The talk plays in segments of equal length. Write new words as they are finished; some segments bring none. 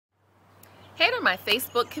Hey to my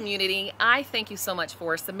Facebook community, I thank you so much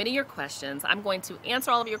for submitting your questions. I'm going to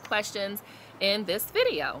answer all of your questions in this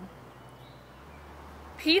video.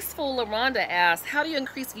 Peaceful LaRonda asks, how do you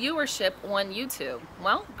increase viewership on YouTube?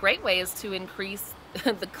 Well, great way is to increase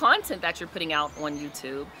the content that you're putting out on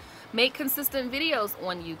YouTube. Make consistent videos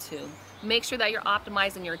on YouTube. Make sure that you're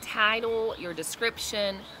optimizing your title, your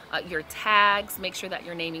description, your tags. Make sure that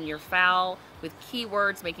you're naming your file with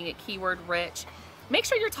keywords, making it keyword rich. Make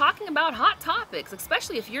sure you're talking about hot topics,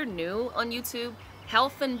 especially if you're new on YouTube.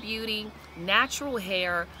 Health and beauty, natural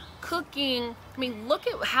hair, cooking. I mean, look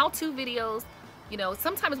at how-to videos. You know,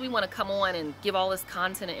 sometimes we want to come on and give all this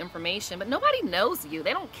content and information, but nobody knows you.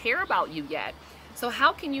 They don't care about you yet. So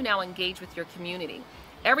how can you now engage with your community?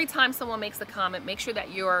 Every time someone makes a comment, make sure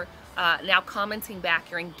that you're now commenting back.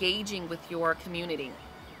 You're engaging with your community.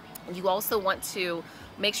 You also want to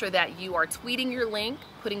make sure that you are tweeting your link,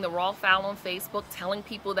 putting the raw file on Facebook, telling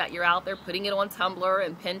people that you're out there, putting it on Tumblr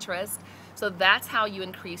and Pinterest. So that's how you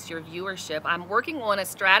increase your viewership. I'm working on a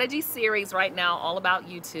strategy series right now all about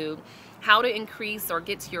YouTube, how to increase or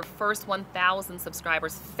get to your first 1,000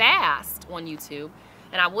 subscribers fast on YouTube.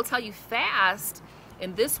 And I will tell you, fast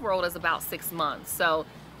in this world is about 6 months. So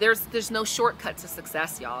there's no shortcut to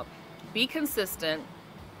success, y'all. Be consistent.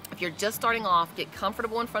 If you're just starting off, get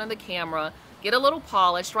comfortable in front of the camera, get a little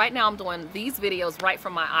polished. Right now I'm doing these videos right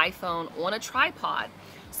from my iPhone on a tripod.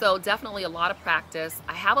 So definitely a lot of practice.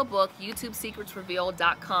 I have a book,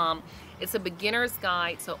 YouTubesecretsrevealed.com. It's a beginner's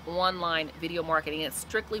guide to online video marketing. It's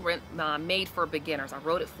strictly made for beginners. I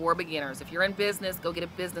wrote it for beginners. If you're in business, go get a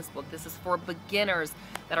business book. This is for beginners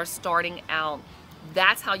that are starting out.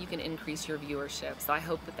 That's how you can increase your viewership. So I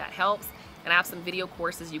hope that that helps. And I have some video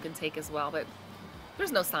courses you can take as well, but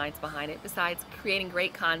there's no science behind it besides creating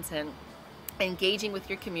great content, engaging with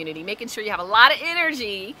your community, making sure you have a lot of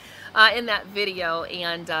energy in that video,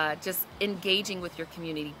 and just engaging with your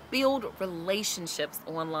community. Build relationships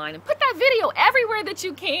online and put that video everywhere that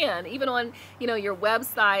you can, even on, you know, your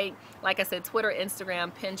website, like I said, Twitter,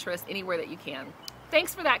 Instagram, Pinterest, anywhere that you can.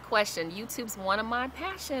 Thanks for that question. YouTube's one of my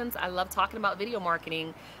passions. I love talking about video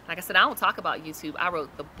marketing. Like I said, I don't talk about YouTube. I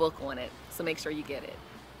wrote the book on it, so make sure you get it.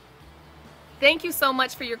 Thank you so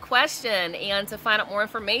much for your question. And to find out more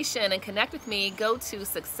information and connect with me, go to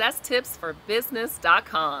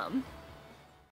successtipsforbusiness.com.